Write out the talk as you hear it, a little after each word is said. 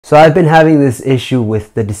So I've been having this issue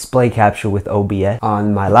with the display capture with OBS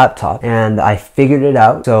on my laptop, and I figured it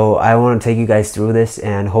out. So I want to take you guys through this,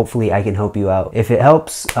 and hopefully I can help you out. If it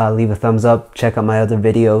helps, leave a thumbs up, check out my other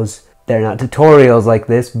videos. They're not tutorials like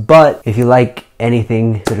this, but if you like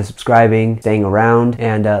anything, consider subscribing, staying around,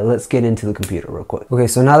 and let's get into the computer real quick. Okay,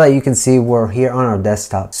 so now that you can see, we're here on our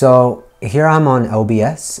desktop. So here I'm on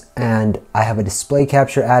OBS, and I have a display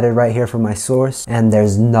capture added right here for my source, and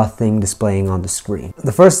there's nothing displaying on the screen.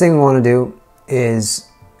 The first thing we want to do is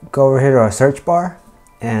go over here to our search bar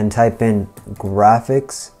and type in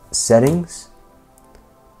graphics settings.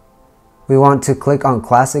 We want to click on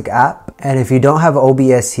classic app, and if you don't have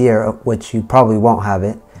OBS here, which you probably won't have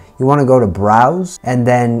it, you want to go to browse and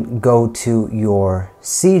then go to your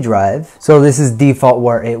C drive. So this is default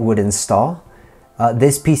where it would install.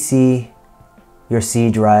 This PC, your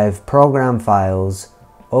C drive, program files,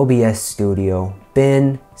 obs-studio,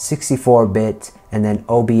 bin, 64-bit, and then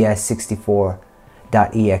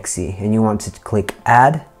obs64.exe, and you want to click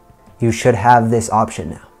add. You should have this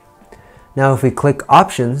option now. Now if we click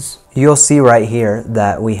options, you'll see right here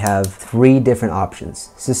that we have 3 different options: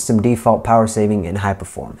 system default, power saving, and high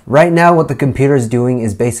performance. Right now what the computer is doing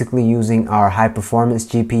is basically using our high performance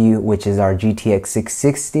GPU, which is our GTX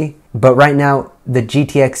 660. But right now the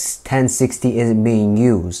GTX 1060 isn't being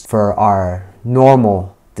used for our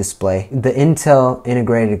normal display. The Intel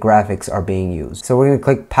integrated graphics are being used. So we're going to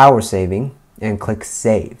click power saving and click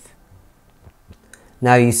save.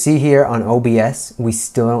 Now you see here on OBS, we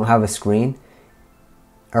still don't have a screen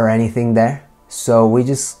or anything there. So we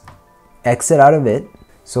just exit out of it.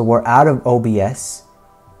 So we're out of OBS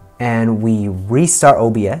and we restart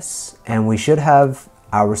OBS, and we should have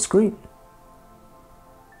our screen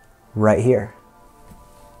right here.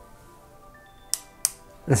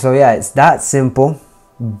 So yeah, it's that simple.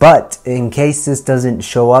 But in case this doesn't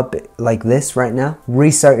show up like this right now,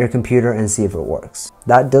 restart your computer and see if it works.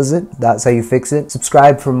 That does it. That's how you fix it.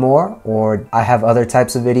 Subscribe for more, or I have other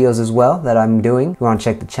types of videos as well that I'm doing. If you want to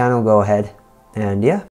check the channel, go ahead. And yeah.